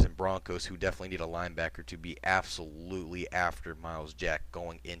Cowboys and Broncos, who definitely need a linebacker, to be absolutely after Miles Jack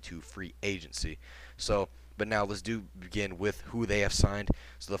going into free agency. So, but now let's begin with who they have signed.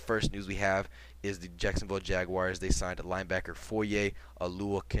 So the first news we have is the Jacksonville Jaguars. They signed a linebacker Foye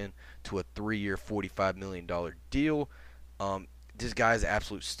Oluokun to a 3-year, $45 million deal. This guy's an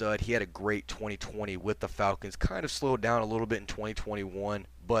absolute stud. He had a great 2020 with the Falcons. Kind of slowed down a little bit in 2021,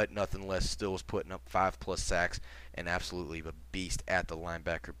 but nothing less, still was putting up 5+ sacks and absolutely a beast at the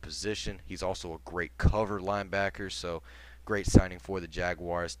linebacker position. He's also a great cover linebacker, so great signing for the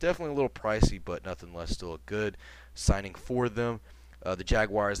Jaguars. Definitely a little pricey, but nothing less, still a good signing for them. The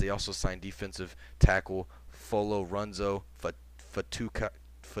Jaguars, they also signed defensive tackle Folo Runzo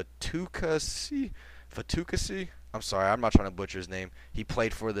Fatukasi. I'm sorry, I'm not trying to butcher his name. He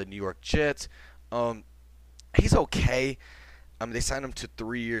played for the New York Jets. He's okay. They signed him to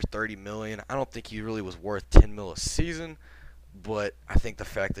 3 years, $30 million. I don't think he really was worth $10 million a season, but I think the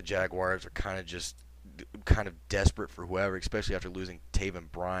fact the Jaguars are kind of desperate for whoever, especially after losing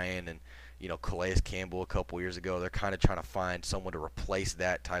Taven Bryan and Calais Campbell a couple years ago. They're kind of trying to find someone to replace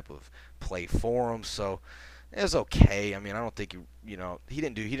that type of play for him. So it was okay. I don't think he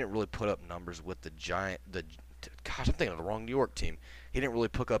didn't really put up numbers with the I'm thinking of the wrong New York team. He didn't really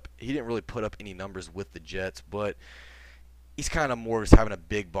put up any numbers with the Jets, but he's kind of more just having a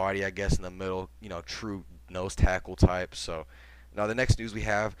big body, I guess, in the middle, true nose tackle type. So now the next news we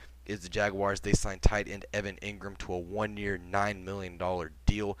have is the Jaguars. They signed tight end Evan Ingram to a 1-year, $9 million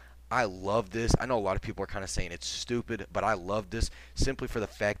deal. I love this. I know a lot of people are kind of saying it's stupid, but I love this simply for the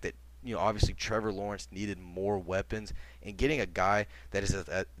fact that obviously Trevor Lawrence needed more weapons, and getting a guy that is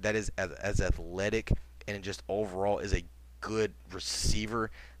as athletic and just overall is a good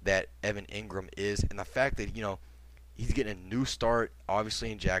receiver that Evan Ingram is, and the fact that he's getting a new start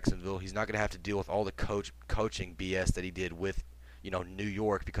obviously in Jacksonville. He's not going to have to deal with all the coaching BS that he did with New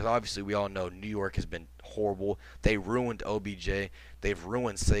York, because obviously we all know New York has been horrible. They ruined OBJ. They've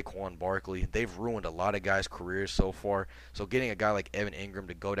ruined Saquon Barkley. They've ruined a lot of guys' careers so far. So getting a guy like Evan Ingram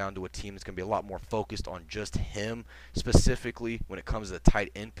to go down to a team that's going to be a lot more focused on just him, specifically when it comes to the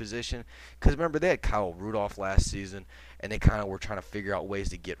tight end position. Because remember, they had Kyle Rudolph last season, and they kind of were trying to figure out ways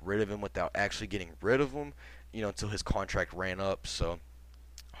to get rid of him without actually getting rid of him, until his contract ran up. So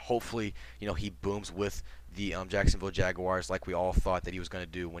hopefully, he booms with the Jacksonville Jaguars like we all thought that he was going to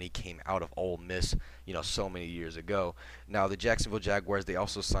do when he came out of Ole Miss, so many years ago. Now, the Jacksonville Jaguars, they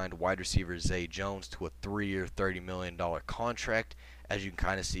also signed wide receiver Zay Jones to a 3-year, $30 million contract. As you can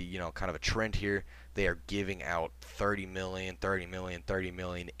kind of see, kind of a trend here. They are giving out 30 million, 30 million, 30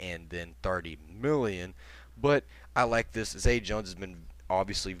 million, and then 30 million. But I like this. Zay Jones has been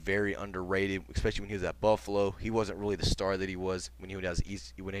obviously very underrated, especially when he was at Buffalo. He wasn't really the star that he was when he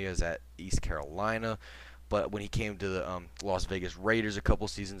was at East Carolina. But when he came to the Las Vegas Raiders a couple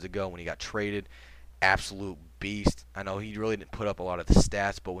seasons ago, when he got traded, absolute beast. I know he really didn't put up a lot of the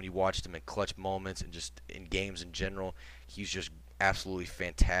stats, but when you watched him in clutch moments and just in games in general, he's just absolutely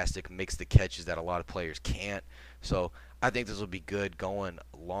fantastic. Makes the catches that a lot of players can't. So I think this will be good going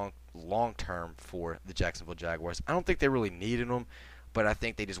long term for the Jacksonville Jaguars. I don't think they really needed him, but I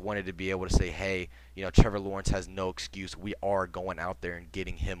think they just wanted to be able to say, hey, Trevor Lawrence has no excuse. We are going out there and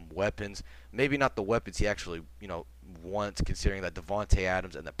getting him weapons. Maybe not the weapons he actually, wants, considering that Devontae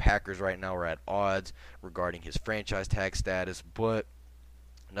Adams and the Packers right now are at odds regarding his franchise tag status, but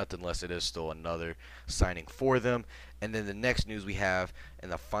nonetheless, it is still another signing for them. And then the next news we have,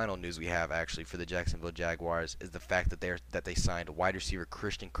 and the final news we have actually for the Jacksonville Jaguars, is the fact that they signed wide receiver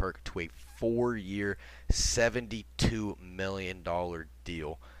Christian Kirk to a 4-year, $72 million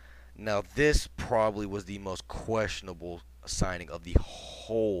deal. Now, this probably was the most questionable signing of the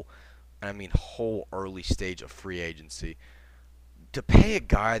whole early stage of free agency. To pay a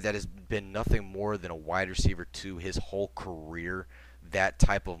guy that has been nothing more than a wide receiver to his whole career that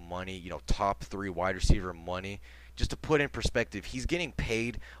type of money, top 3 wide receiver money, just to put in perspective, he's getting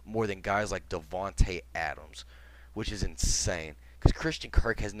paid more than guys like Devontae Adams, which is insane. Because Christian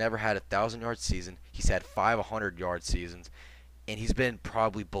Kirk has never had a 1,000-yard season. He's had 5 100-yard seasons, and he's been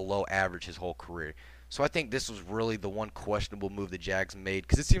probably below average his whole career. So I think this was really the one questionable move the Jags made,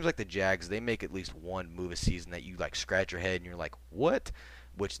 because it seems like the Jags, they make at least one move a season that you scratch your head and you're like, what?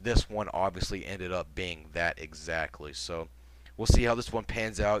 Which this one obviously ended up being that exactly. So we'll see how this one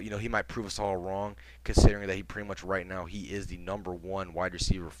pans out. He might prove us all wrong, considering that he pretty much right now he is the number 1 wide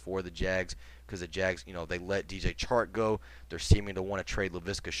receiver for the Jags, because the Jags, they let DJ Chark go. They're seeming to want to trade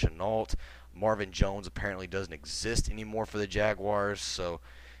Laviska Shenault. Marvin Jones apparently doesn't exist anymore for the Jaguars, so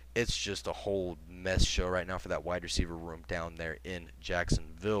it's just a whole mess show right now for that wide receiver room down there in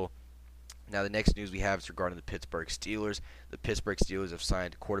Jacksonville. Now, the next news we have is regarding the Pittsburgh Steelers. The Pittsburgh Steelers have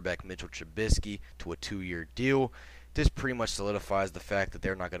signed quarterback Mitchell Trubisky to a 2-year deal. This pretty much solidifies the fact that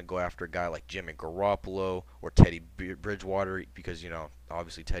they're not going to go after a guy like Jimmy Garoppolo or Teddy Bridgewater because,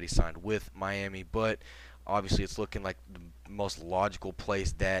 obviously Teddy signed with Miami, but obviously it's looking like the most logical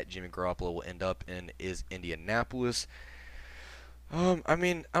place that Jimmy Garoppolo will end up in is Indianapolis. I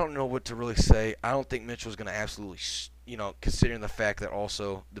don't know what to really say. I don't think Mitchell's going to absolutely, considering the fact that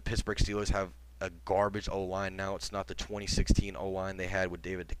also the Pittsburgh Steelers have a garbage O-line now. It's not the 2016 O-line they had with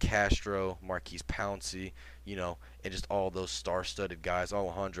David DeCastro, Marquise Pouncey, and just all those star-studded guys,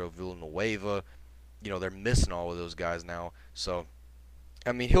 Alejandro Villanueva. They're missing all of those guys now. So,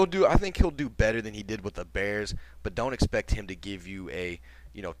 I think he'll do better than he did with the Bears, but don't expect him to give you a,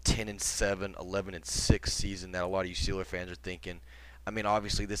 10-7, 11-6 season that a lot of you Steeler fans are thinking.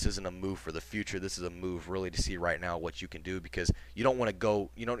 Obviously this isn't a move for the future. This is a move really to see right now what you can do, because you don't want to go,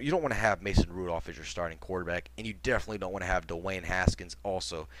 you don't want to have Mason Rudolph as your starting quarterback, and you definitely don't want to have Dwayne Haskins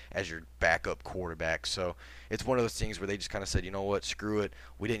also as your backup quarterback. So it's one of those things where they just kind of said, you know what, screw it.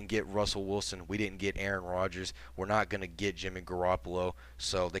 We didn't get Russell Wilson. We didn't get Aaron Rodgers. We're not going to get Jimmy Garoppolo.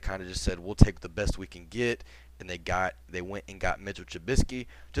 So they kind of just said, we'll take the best we can get. And they went and got Mitchell Trubisky.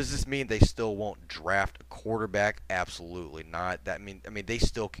 Does this mean they still won't draft a quarterback? Absolutely not. They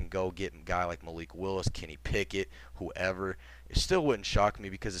still can go get a guy like Malik Willis, Kenny Pickett, whoever. It still wouldn't shock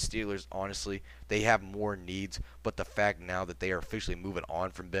me, because the Steelers, honestly, they have more needs. But the fact now that they are officially moving on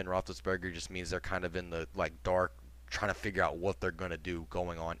from Ben Roethlisberger just means they're kind of in the dark, trying to figure out what they're going to do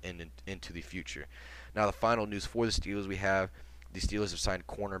going on into the future. Now, the final news for the Steelers we have. The Steelers have signed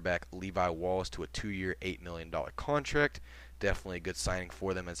cornerback Levi Wallace to a 2-year, $8 million contract. Definitely a good signing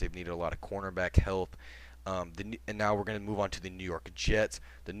for them, as they've needed a lot of cornerback help. And now we're going to move on to the New York Jets.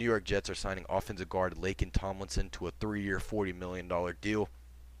 The New York Jets are signing offensive guard Laken Tomlinson to a 3-year, $40 million deal.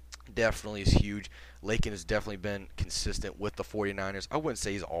 Definitely is huge. Laken has definitely been consistent with the 49ers. I wouldn't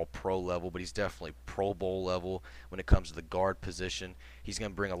say he's all pro level, but he's definitely Pro Bowl level when it comes to the guard position. He's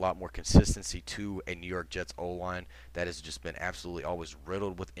going to bring a lot more consistency to a New York Jets O-line that has just been absolutely always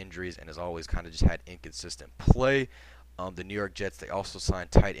riddled with injuries and has always kind of just had inconsistent play. The New York Jets, they also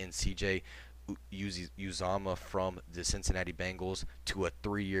signed tight end CJ Uzama from the Cincinnati Bengals to a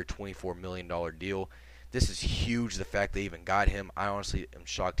 3-year, $24 million deal. This is huge, the fact they even got him. I honestly am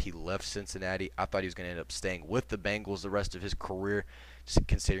shocked he left Cincinnati. I thought he was going to end up staying with the Bengals the rest of his career, just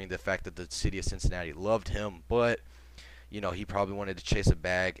considering the fact that the city of Cincinnati loved him. But he probably wanted to chase a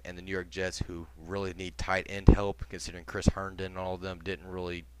bag, and the New York Jets, who really need tight end help, considering Chris Herndon and all of them didn't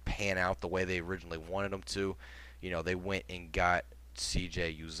really pan out the way they originally wanted them to. They went and got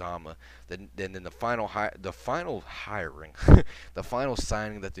C.J. Uzama. Then the final hiring, the final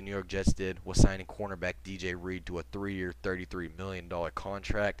signing that the New York Jets did was signing cornerback DJ Reed to a 3-year, $33 million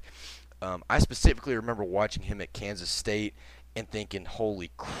contract. I specifically remember watching him at Kansas State and thinking,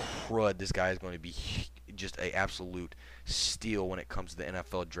 holy crud, this guy is going to be just an absolute steal when it comes to the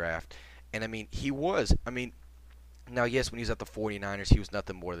NFL draft. And, he was. Now, yes, when he was at the 49ers, he was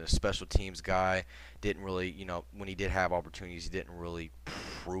nothing more than a special teams guy. Didn't really, when he did have opportunities, he didn't really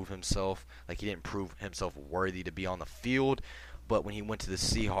prove himself. Like, he didn't prove himself worthy to be on the field. But when he went to the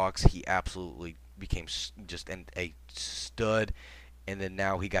Seahawks, he absolutely became just a stud. And then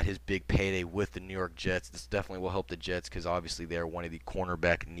now he got his big payday with the New York Jets. This definitely will help the Jets because obviously they're one of the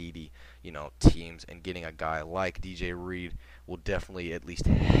cornerback needy, teams. And getting a guy like DJ Reed will definitely at least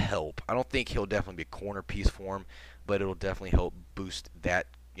help. I don't think he'll definitely be a corner piece for him, but it'll definitely help boost that,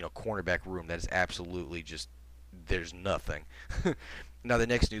 cornerback room that is absolutely just, there's nothing. Now, the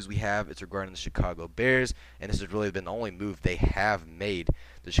next news we have is regarding the Chicago Bears, and this has really been the only move they have made.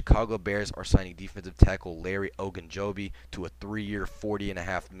 The Chicago Bears are signing defensive tackle Larry Ogunjobi to a 3-year,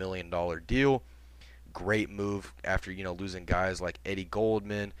 $40.5 million deal. Great move after, losing guys like Eddie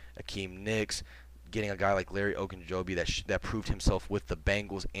Goldman, Akeem Nicks, getting a guy like Larry Ogunjobi that proved himself with the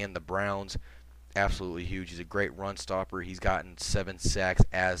Bengals and the Browns. Absolutely huge. He's a great run stopper. He's gotten 7 sacks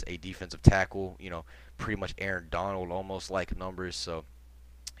as a defensive tackle, pretty much Aaron Donald almost like numbers, so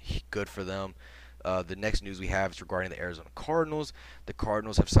good for them. The next news we have is regarding the Arizona Cardinals. The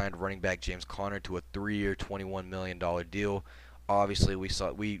Cardinals have signed running back James Conner to a 3-year, $21 million deal. Obviously, we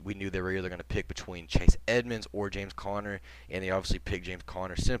knew they were either going to pick between Chase Edmonds or James Conner, and they obviously picked James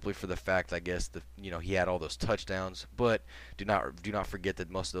Conner simply for the fact, I guess, that he had all those touchdowns. But do not forget that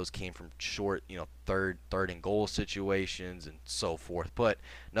most of those came from short, third and goal situations and so forth. But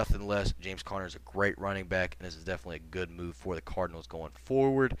nothing less, James Conner is a great running back, and this is definitely a good move for the Cardinals going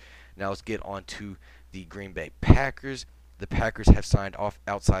forward. Now let's get on to the Green Bay Packers. The Packers have signed off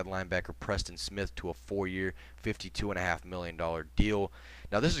outside linebacker Preston Smith to a 4-year, $52.5 million deal.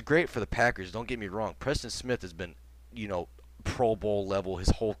 Now, this is great for the Packers. Don't get me wrong. Preston Smith has been, Pro Bowl level his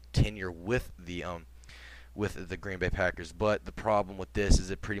whole tenure with the Green Bay Packers. But the problem with this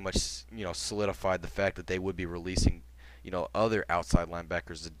is it pretty much, solidified the fact that they would be releasing, other outside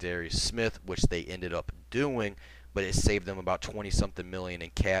linebackers, Zadarius Smith, which they ended up doing. But it saved them about 20-something million in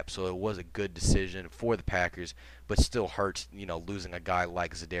cap, so it was a good decision for the Packers, but still hurts, losing a guy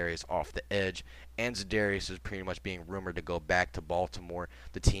like Zadarius off the edge. And Zadarius is pretty much being rumored to go back to Baltimore,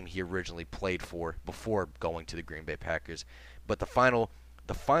 the team he originally played for before going to the Green Bay Packers. But the final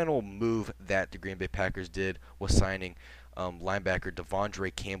move that the Green Bay Packers did was signing linebacker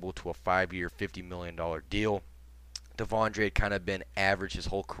Devondre Campbell to a 5-year, $50 million deal. Devondre had kind of been average his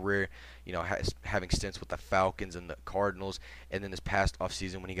whole career, having stints with the Falcons and the Cardinals. And then this past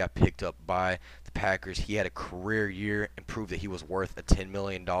offseason when he got picked up by the Packers, he had a career year and proved that he was worth a $10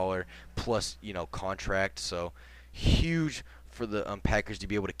 million plus, contract. So huge for the Packers to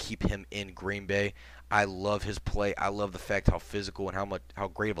be able to keep him in Green Bay. I love his play. I love the fact how physical and how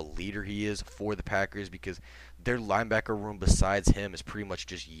great of a leader he is for the Packers, because their linebacker room besides him is pretty much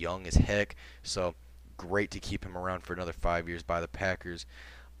just young as heck. So great to keep him around for another 5 years by the Packers.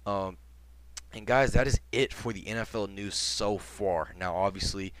 And guys, that is it for the NFL news so far. Now,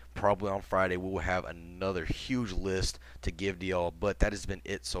 obviously, probably on Friday we will have another huge list to give to y'all, but that has been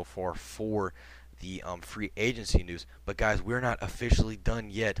it so far for the free agency news. But guys, we're not officially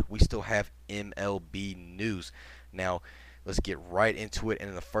done yet. We still have MLB news. Now, let's get right into it.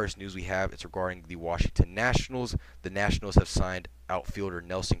 And the first news we have is regarding the Washington Nationals. The Nationals have signed outfielder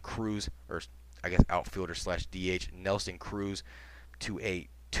Nelson Cruz, or I guess outfielder / DH Nelson Cruz, to a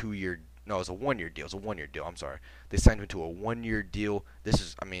 2-year. No, it's a 1-year deal. It's a 1-year deal. I'm sorry. They signed him to a 1-year deal. This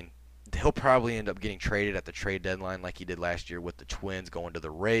is, he'll probably end up getting traded at the trade deadline like he did last year with the Twins going to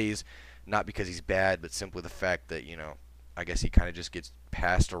the Rays. Not because he's bad, but simply the fact that, I guess he kind of just gets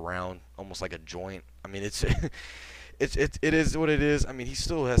passed around almost like a joint. It is what it is. He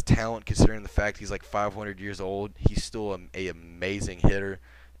still has talent considering the fact he's like 500 years old. He's still an amazing hitter.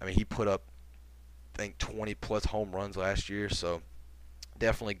 He put up, I think, 20-plus home runs last year, so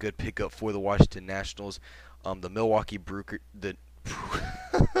definitely good pickup for the Washington Nationals. The Milwaukee the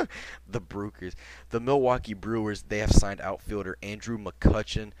Milwaukee Brewers, they have signed outfielder Andrew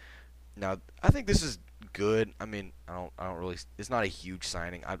McCutchen. Now, I think this is good. I mean, I don't really. It's not a huge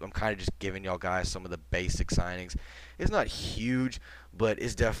signing. I'm kind of just giving y'all guys some of the basic signings. It's not huge, but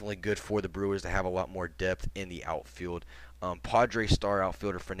it's definitely good for the Brewers to have a lot more depth in the outfield. Padres star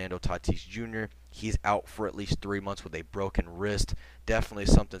outfielder Fernando Tatis Jr. He's out for at least 3 months with a broken wrist. Definitely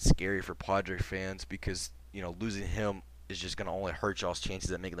something scary for Padre fans because losing him is just going to only hurt y'all's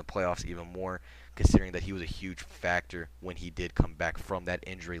chances at making the playoffs even more, considering that he was a huge factor when he did come back from that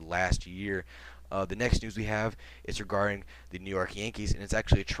injury last year. The next news we have is regarding the New York Yankees, and it's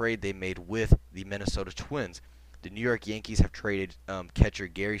actually a trade they made with the Minnesota Twins. The New York Yankees have traded catcher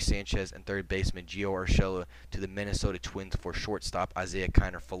Gary Sanchez and third baseman Gio Urshela to the Minnesota Twins for shortstop Isaiah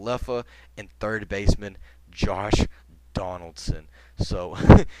Kiner-Falefa and third baseman Josh Donaldson. So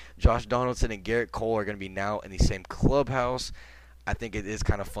Josh Donaldson and Garrett Cole are going to be now in the same clubhouse. I think it is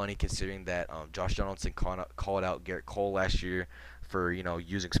kind of funny considering that Josh Donaldson called out Garrett Cole last year for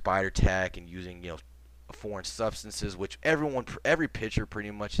using spider tack and using foreign substances, which every pitcher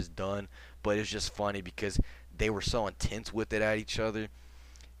pretty much has done. But it's just funny because they were so intense with it at each other,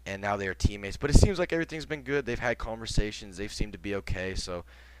 and now they're teammates. But it seems like everything's been good. They've had conversations. They've seemed to be okay. So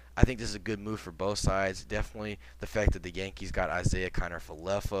I think this is a good move for both sides. Definitely the fact that the Yankees got Isaiah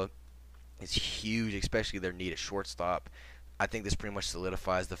Kiner-Falefa is huge, especially their need at shortstop. I think this pretty much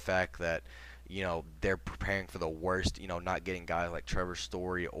solidifies the fact that they're preparing for the worst, not getting guys like Trevor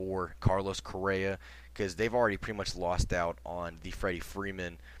Story or Carlos Correa, because they've already pretty much lost out on the Freddie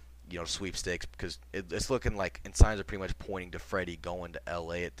Freeman sweepstakes, because it's looking like, and signs are pretty much pointing to Freddie going to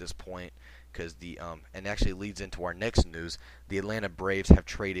LA at this point, because and actually leads into our next news. The Atlanta Braves have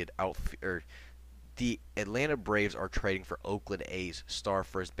traded out, or the Atlanta Braves are trading for Oakland A's star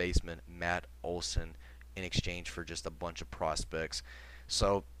first baseman Matt Olson in exchange for just a bunch of prospects.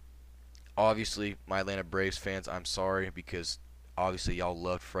 So obviously, my Atlanta Braves fans, I'm sorry, because obviously y'all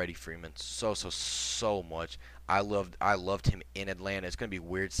loved Freddie Freeman so much. I loved him in Atlanta. It's gonna be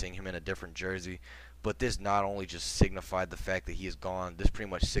weird seeing him in a different jersey, but this not only just signified the fact that he is gone. This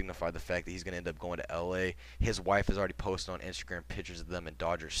pretty much signified the fact that he's gonna end up going to LA. His wife has already posted on Instagram pictures of them in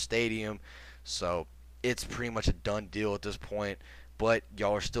Dodger Stadium, so it's pretty much a done deal at this point. But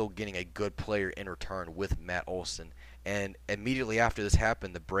y'all are still getting a good player in return with Matt Olson. And immediately after this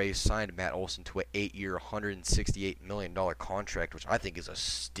happened, the Braves signed Matt Olson to an 8-year, $168 million contract, which I think is a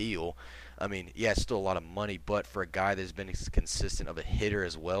steal. I mean, yeah, it's still a lot of money, but for a guy that's been as consistent of a hitter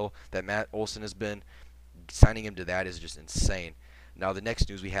as well that Matt Olson has been, signing him to that is just insane. Now, the next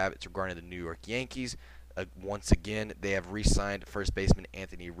news we have, it's regarding the New York Yankees. Once again, they have re-signed first baseman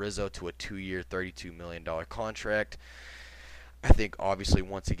Anthony Rizzo to a 2-year, $32 million contract. I think obviously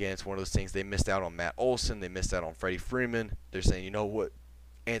once again it's one of those things, they missed out on Matt Olson, they missed out on Freddie Freeman. They're saying, you know what,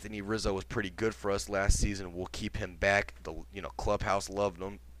 Anthony Rizzo was pretty good for us last season. We'll keep him back. The clubhouse loved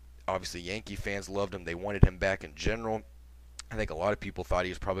him. Obviously Yankee fans loved him. They wanted him back in general. I think a lot of people thought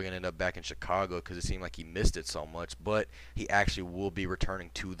he was probably going to end up back in Chicago because it seemed like he missed it so much, but he actually will be returning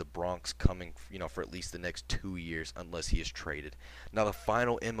to the Bronx coming, for at least the next 2 years unless he is traded. Now the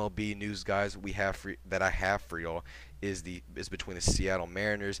final MLB news, guys, that I have for y'all is between the Seattle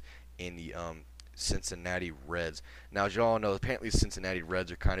Mariners and the Cincinnati Reds. Now, as y'all know, apparently the Cincinnati Reds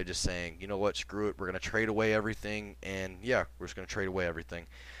are kind of just saying, you know what, screw it, we're going to trade away everything, and yeah, we're just going to trade away everything.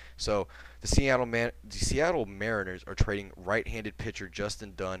 So the Seattle Mariners are trading right-handed pitcher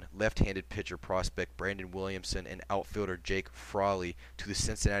Justin Dunn, left-handed pitcher prospect Brandon Williamson, and outfielder Jake Fraley to the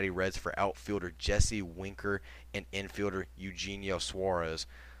Cincinnati Reds for outfielder Jesse Winker and infielder Eugenio Suarez.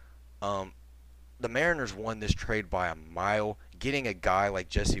 The Mariners won this trade by a mile. Getting a guy like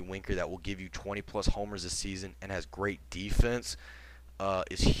Jesse Winker that will give you 20-plus homers this season and has great defense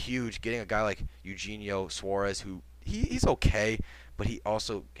is huge. Getting a guy like Eugenio Suarez, who he's okay, but he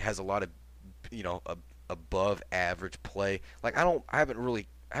also has a lot of, above average play. Like I haven't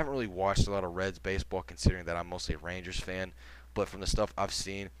really watched a lot of Reds baseball, considering that I'm mostly a Rangers fan. But from the stuff I've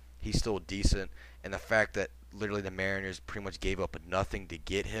seen, he's still decent. And the fact that literally the Mariners pretty much gave up nothing to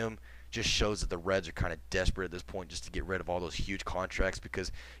get him just shows that the Reds are kind of desperate at this point just to get rid of all those huge contracts, because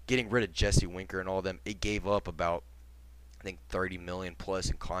getting rid of Jesse Winker and all of them, it gave up about, I think, $30 million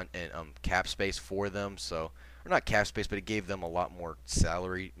plus in cap space for them. So, or not cap space, but it gave them a lot more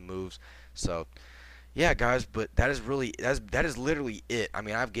salary moves. So, yeah, guys, but that is literally it. I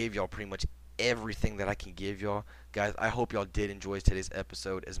mean, I've gave y'all pretty much everything that I can give y'all. Guys, I hope y'all did enjoy today's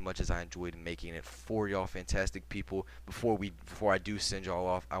episode as much as I enjoyed making it for y'all fantastic people. Before I do send y'all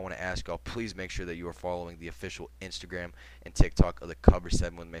off, I want to ask y'all, please make sure that you are following the official Instagram and TikTok of the Cover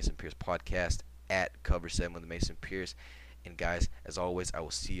 7 with Mason Pierce podcast at Cover 7 with Mason Pierce. And guys, as always, I will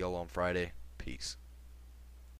see y'all on Friday. Peace.